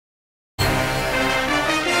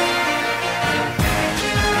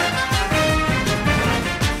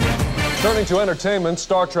Turning to entertainment,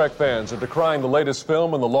 Star Trek fans are decrying the latest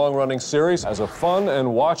film in the long-running series as a fun and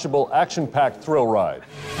watchable, action-packed thrill ride.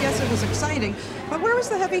 Yes, it was exciting, but where was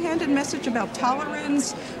the heavy-handed message about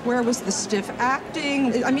tolerance? Where was the stiff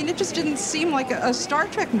acting? I mean, it just didn't seem like a Star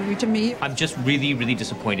Trek movie to me. I'm just really, really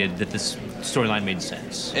disappointed that this storyline made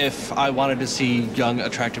sense. If I wanted to see young,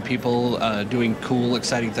 attractive people doing cool,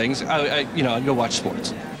 exciting things, I'd go watch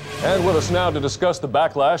sports. And with us now to discuss the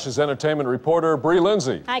backlash is entertainment reporter Bree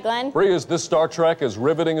Lindsay. Hi, Glenn. Bree, is this Star Trek as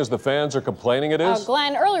riveting as the fans are complaining it is?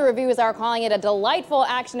 Glenn, early reviews are calling it a delightful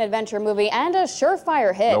action-adventure movie and a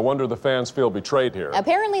surefire hit. No wonder the fans feel betrayed here.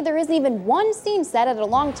 Apparently, there isn't even one scene set at a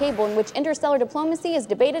long table in which interstellar diplomacy is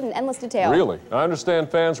debated in endless detail. Really? I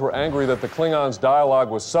understand fans were angry that the Klingons'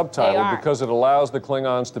 dialogue was subtitled because it allows the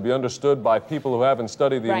Klingons to be understood by people who haven't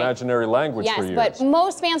studied the imaginary language for years. Yes, but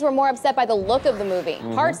most fans were more upset by the look of the movie.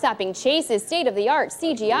 Heart-stopping chases, state-of-the-art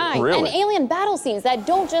CGI, and alien battle scenes that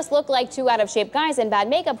don't just look like two out-of-shape guys in bad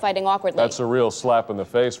makeup fighting awkwardly. That's a real slap in the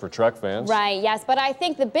face for Trek fans. Right, yes, but I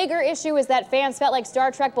think the bigger issue is that fans felt like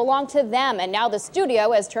Star Trek belonged to them, and now the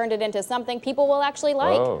studio has turned it into something people will actually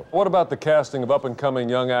like. Oh. What about the casting of up-and-coming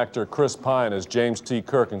young actor Chris Pine as James T.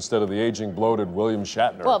 Kirk instead of the aging, bloated William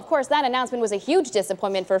Shatner? Well, of course, that announcement was a huge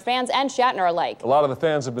disappointment for fans and Shatner alike. A lot of the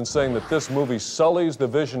fans have been saying that this movie sullies the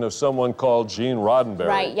vision of someone called Gene Roddenberry.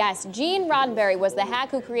 Right, yes. Gene Roddenberry was the hack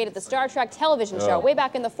who created the Star Trek television show way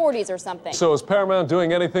back in the 40s or something. So is Paramount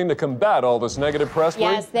doing anything to combat all this negative press?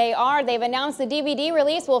 Yes, they are. They've announced the DVD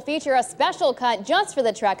release will feature a special cut just for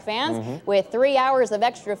the Trek fans with 3 hours of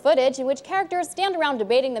extra footage in which characters stand around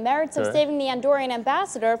debating the merits of saving the Andorian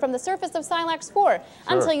ambassador from the surface of Silax 4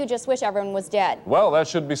 until you just wish everyone was dead. Well, that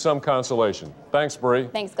should be some consolation. Thanks, Bree.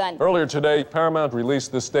 Thanks, Glenn. Earlier today, Paramount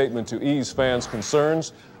released this statement to ease fans'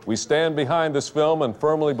 concerns. We stand behind this film and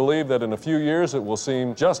firmly believe that in a few years it will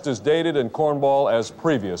seem just as dated and cornball as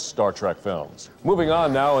previous Star Trek films. Moving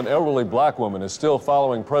on now, an elderly black woman is still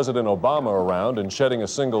following President Obama around and shedding a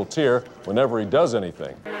single tear whenever he does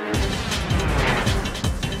anything.